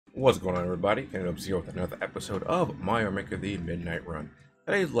What's going on, everybody? TheKennyDubz here with another episode of Mario Maker the Midnight Run.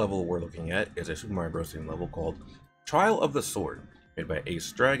 Today's level we're looking at is a Super Mario Bros. Level called Trial of the Sword, made by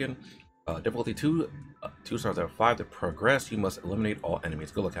Ace Dragon. Difficulty 2 stars out of 5. To progress, you must eliminate all enemies.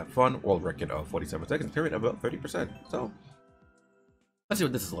 Good luck, have fun. World record of 47 seconds, period, about 30%. So, let's see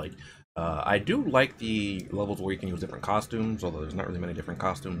what this is like. I do like the levels where you can use different costumes, although there's not really many different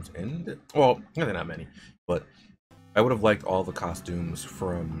costumes in it. Well, really not many, but I would have liked all the costumes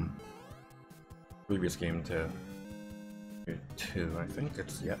from previous game to here too. I think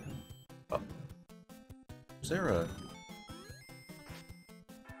it's Oh, is there a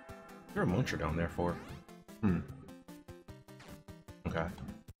muncher down there for? Okay.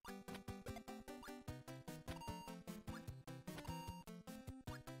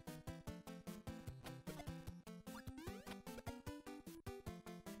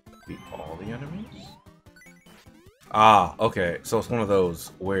 Beat all the enemies? Ah, okay. So it's one of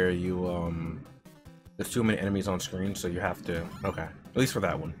those where you there's too many enemies on screen, so you have to. Okay, at least for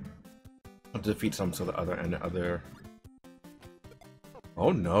that one, to defeat some so the other.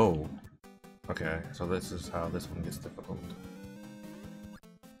 Oh no. Okay, so this is how this one gets difficult.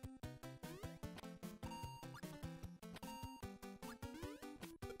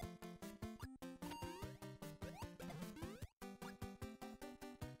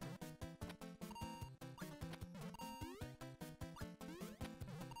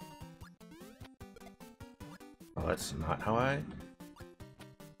 Oh, that's not how I...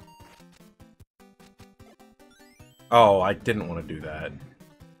 Oh, I didn't want to do that.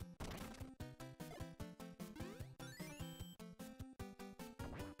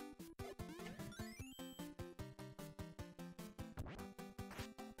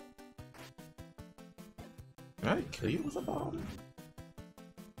 Can I kill you with a bomb?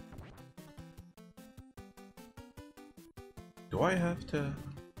 Do I have to...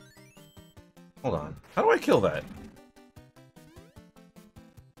 Hold on. How do I kill that?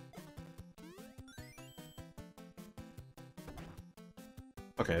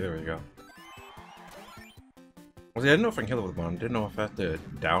 Okay, there we go. Well, see, I didn't know if I can kill it with a bomb. Didn't know if I have to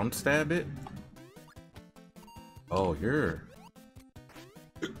down stab it. Oh, you're...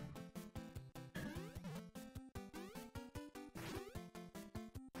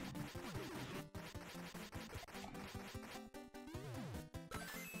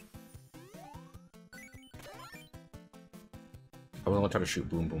 I was only trying to shoot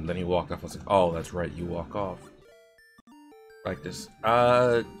Boom Boom, then he walked off. I was like, oh, that's right, you walk off. Like this.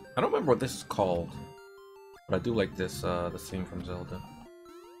 I don't remember what this is called, but I do like this, the theme from Zelda.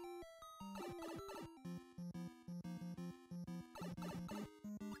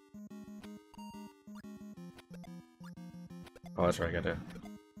 Oh, that's right, I gotta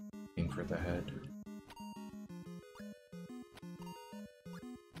aim for the head.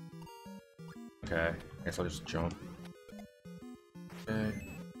 Okay, I guess I'll just jump. Okay.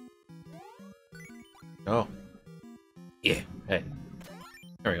 Oh. Yeah, hey.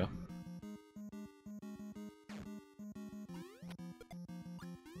 There we go.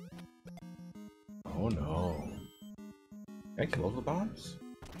 Oh no. Can I kill the bombs?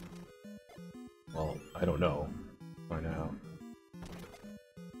 Well, I don't know. Find out.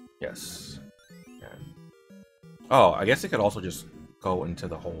 Yes. Yeah. Oh, I guess it could also just go into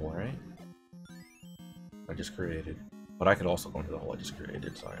the hole, right? I just created. But I could also go into the hole I just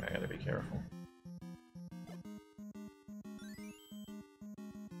created, so I gotta be careful.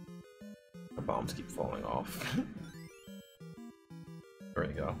 The bombs keep falling off. There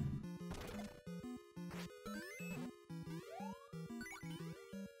we go.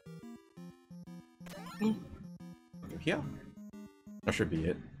 Yeah. That should be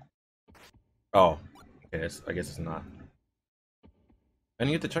it. Oh. Okay, I guess it's not. I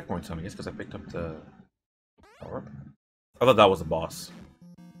didn't get the checkpoints on, I guess because I picked up the power-up. I thought that was a boss.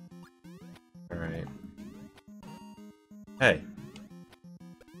 Alright. Hey.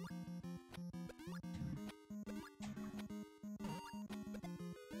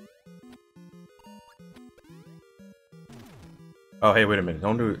 Oh, hey, wait a minute.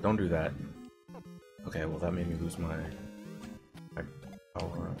 Don't do that. Okay, well that made me lose my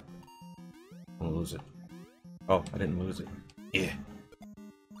power up. I'm gonna lose it. Oh, I didn't lose it. Yeah.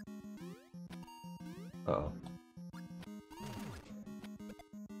 Uh-oh.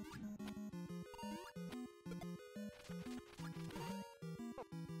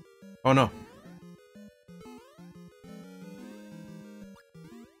 Oh no.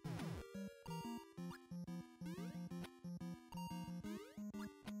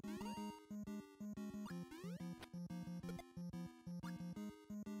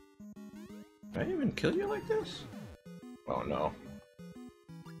 Did I even kill you like this? Oh no.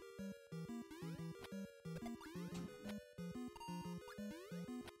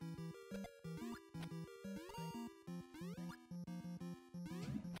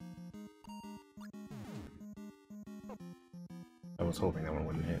 was hoping that one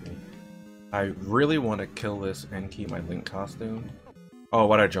wouldn't hit me. I really want to kill this and keep my Link costume. Oh,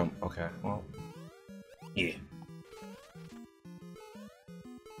 why'd I jump? Okay, well, yeah.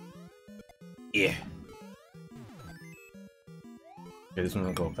 Yeah. Okay, this one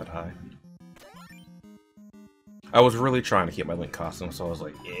doesn't go up that high. I was really trying to keep my Link costume, so I was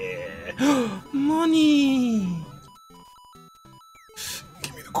like, yeah. Money!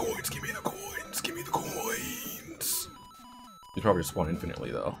 Give me the coins, give me the coins, give me the coins! You probably spawn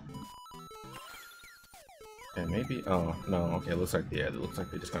infinitely, though. Okay, maybe. Oh, no, okay, it looks like, yeah, it looks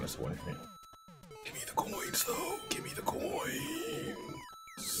like they just kind of spawn infinitely. Give me the coins, though. Give me the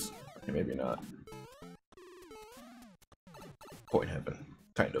coins. Okay, maybe not. Coin heaven.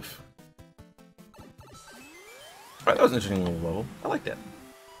 Kind of. Alright, that was an interesting little level. I like that.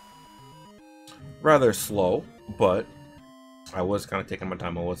 Rather slow, but I was kind of taking my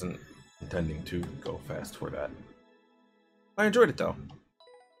time. I wasn't intending to go fast for that. I enjoyed it, though.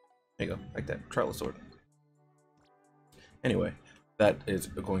 There you go. Like that. Trial sword. Anyway, that is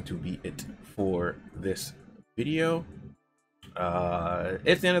going to be it for this video.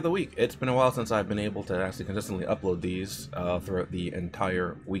 It's the end of the week. It's been a while since I've been able to actually consistently upload these throughout the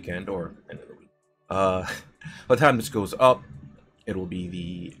entire weekend, or end of the week. By the time this goes up, it will be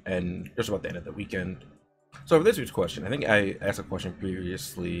the end, just about the end of the weekend. So for this week's question, I think I asked a question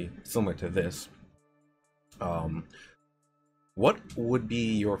previously similar to this. What would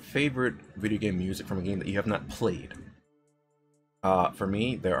be your favorite video game music from a game that you have not played? For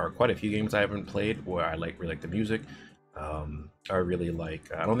me, there are quite a few games I haven't played where I really like the music. I really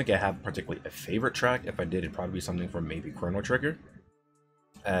like, I don't think I have particularly a favorite track. If I did, it'd probably be something from maybe Chrono Trigger.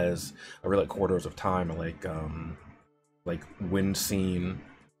 As I really like Corridors of Time, I like Wind Scene,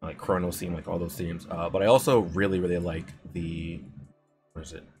 I like Chrono Scene, like all those themes. But I also really like the, what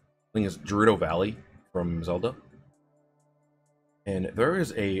is it? I think it's Gerudo Valley from Zelda. And there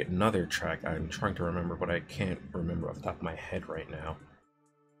is another track I'm trying to remember, but I can't remember off the top of my head right now.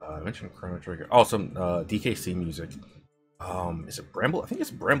 I mentioned Chrono Trigger. Oh, some DKC music. Is it Bramble? I think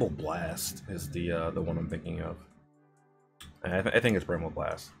it's Bramble Blast is the one I'm thinking of. I think it's Bramble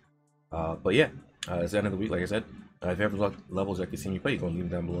Blast. But yeah, it's the end of the week, like I said. If you have levels that you see me play, go and leave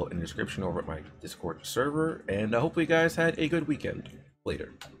them down below in the description over at my Discord server. And hopefully you guys had a good weekend.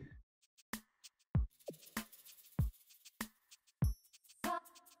 Later.